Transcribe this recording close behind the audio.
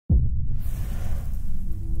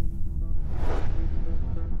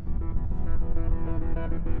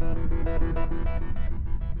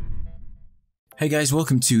Hey guys,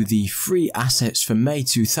 welcome to the free assets for May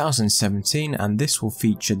 2017, and this will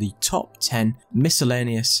feature the top 10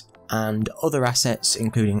 miscellaneous and other assets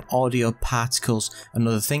including audio, particles and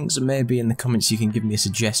other things. Maybe in the comments you can give me a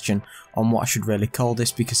suggestion on what I should really call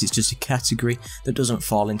this, because it's just a category that doesn't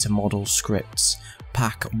fall into model scripts.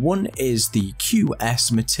 Pack 1 is the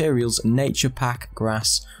QS Materials Nature Pack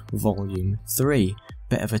Grass Volume 3.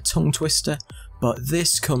 Bit of a tongue twister, but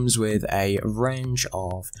this comes with a range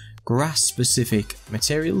of grass specific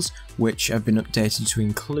materials which have been updated to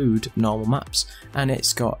include normal maps, and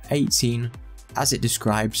it's got 18, as it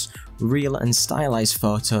describes, real and stylized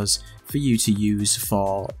photos for you to use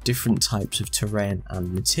for different types of terrain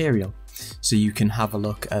and material, so you can have a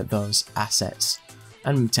look at those assets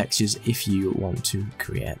and textures if you want to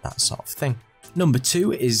create that sort of thing. Number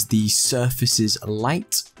 2 is the Surfaces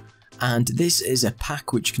Lite, and this is a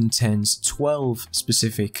pack which contains 12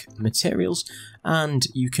 specific materials, and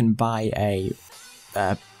you can buy a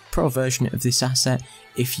pro version of this asset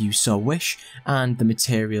if you so wish, and the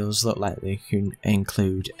materials look like they can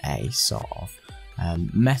include a sort of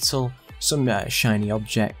metal, some shiny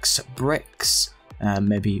objects, bricks,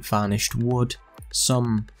 maybe varnished wood,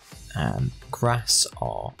 some grass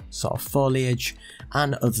or sort of foliage,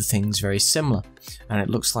 and other things very similar, and it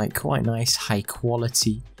looks like quite nice high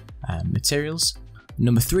quality materials.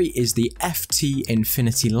 Number 3 is the FT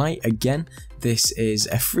Infinity Lite. Again, this is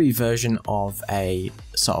a free version of a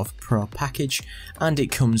sort of pro package, and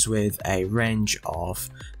it comes with a range of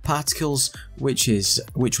particles which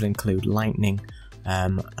will include lightning,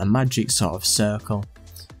 a magic sort of circle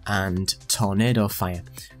and tornado fire,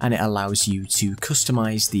 and it allows you to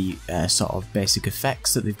customize the sort of basic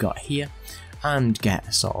effects that they've got here and get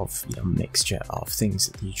a sort of mixture of things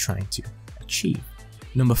that you're trying to achieve.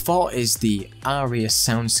 Number 4 is the Aria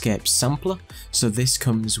Soundscapes sampler. So this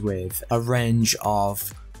comes with a range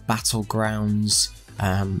of battlegrounds,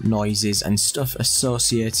 noises and stuff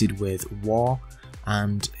associated with war,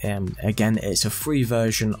 and again it's a free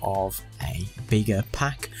version of a bigger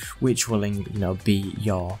pack which will be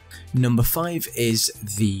your. Number 5 is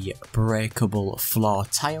the Breakable floor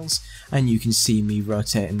tiles, and you can see me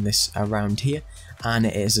rotating this around here, and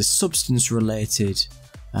it is a substance related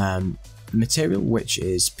material which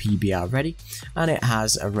is PBR ready, and it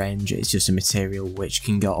has a range. It's just a material which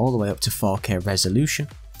can go all the way up to 4K resolution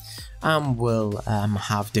and will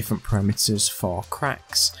have different parameters for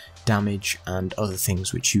cracks, damage and other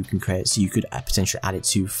things which you can create, so you could potentially add it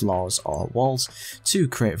to floors or walls to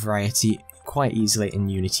create variety quite easily in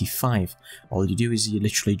Unity 5. All you do is you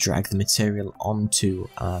literally drag the material onto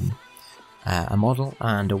a model,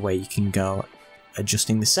 and away you can go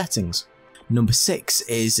adjusting the settings. Number 6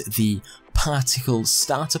 is the Particle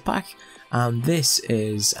Starter Pack, and this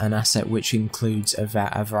is an asset which includes a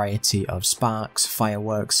variety of sparks,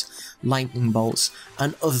 fireworks, lightning bolts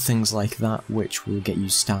and other things like that, which will get you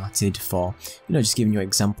started for just giving you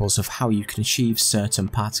examples of how you can achieve certain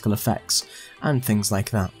particle effects and things like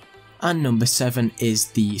that. And number 7 is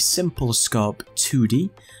the Simple Scope 2D,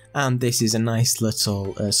 and this is a nice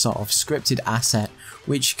little sort of scripted asset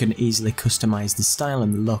which can easily customize the style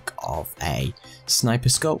and the look of a sniper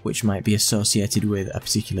scope which might be associated with a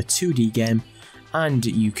particular 2D game, and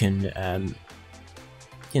you can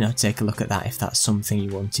take a look at that if that's something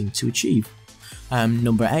you're wanting to achieve.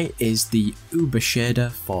 Number 8 is the Uber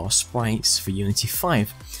shader for sprites for Unity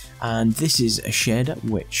 5. And this is a shader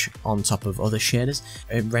which, on top of other shaders,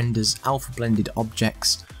 it renders alpha blended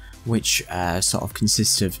objects which sort of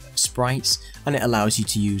consists of sprites, and it allows you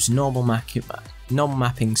to use normal mapping,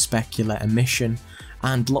 specular emission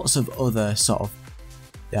and lots of other sort of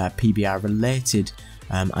PBR related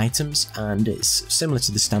items, and it's similar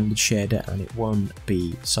to the standard shader, and it won't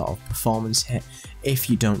be sort of performance hit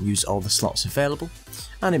if you don't use all the slots available,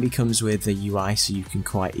 and it comes with a UI so you can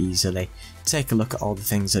quite easily take a look at all the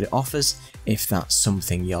things that it offers if that's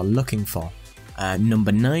something you're looking for.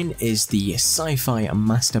 Number 9 is the Sci-fi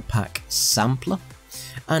Masterpack sampler,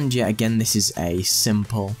 and yeah, again this is a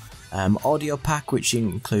simple audio pack which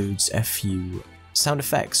includes a few sound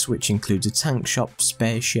effects, which includes a tank shop,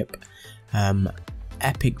 spaceship,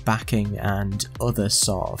 epic backing and other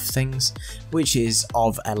sort of things, which is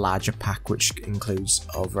of a larger pack which includes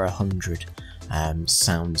over 100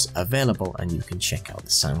 sounds available, and you can check out the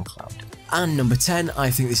SoundCloud. And number 10, I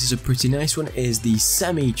think this is a pretty nice one, is the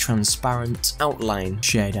semi-transparent outline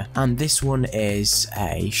shader, and this one is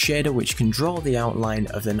a shader which can draw the outline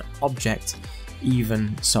of an object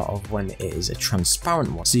even sort of when it is a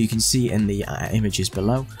transparent one. So you can see in the images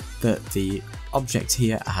below that the object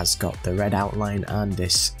here has got the red outline, and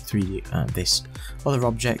this 3D this other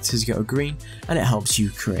object has got a green, and it helps you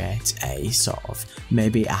create a sort of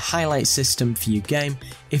maybe a highlight system for your game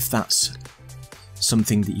if that's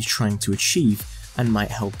something that you're trying to achieve, and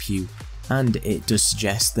might help you. And it does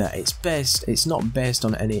suggest that it's not based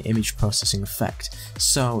on any image processing effect,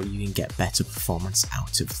 so you can get better performance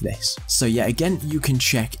out of this. So yeah, again, you can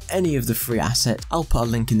check any of the free assets. I'll put a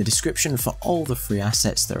link in the description for all the free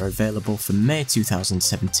assets that are available for May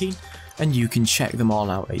 2017, and you can check them all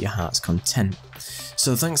out at your heart's content.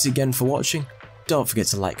 So thanks again for watching. Don't forget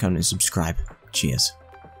to like, comment and subscribe. Cheers.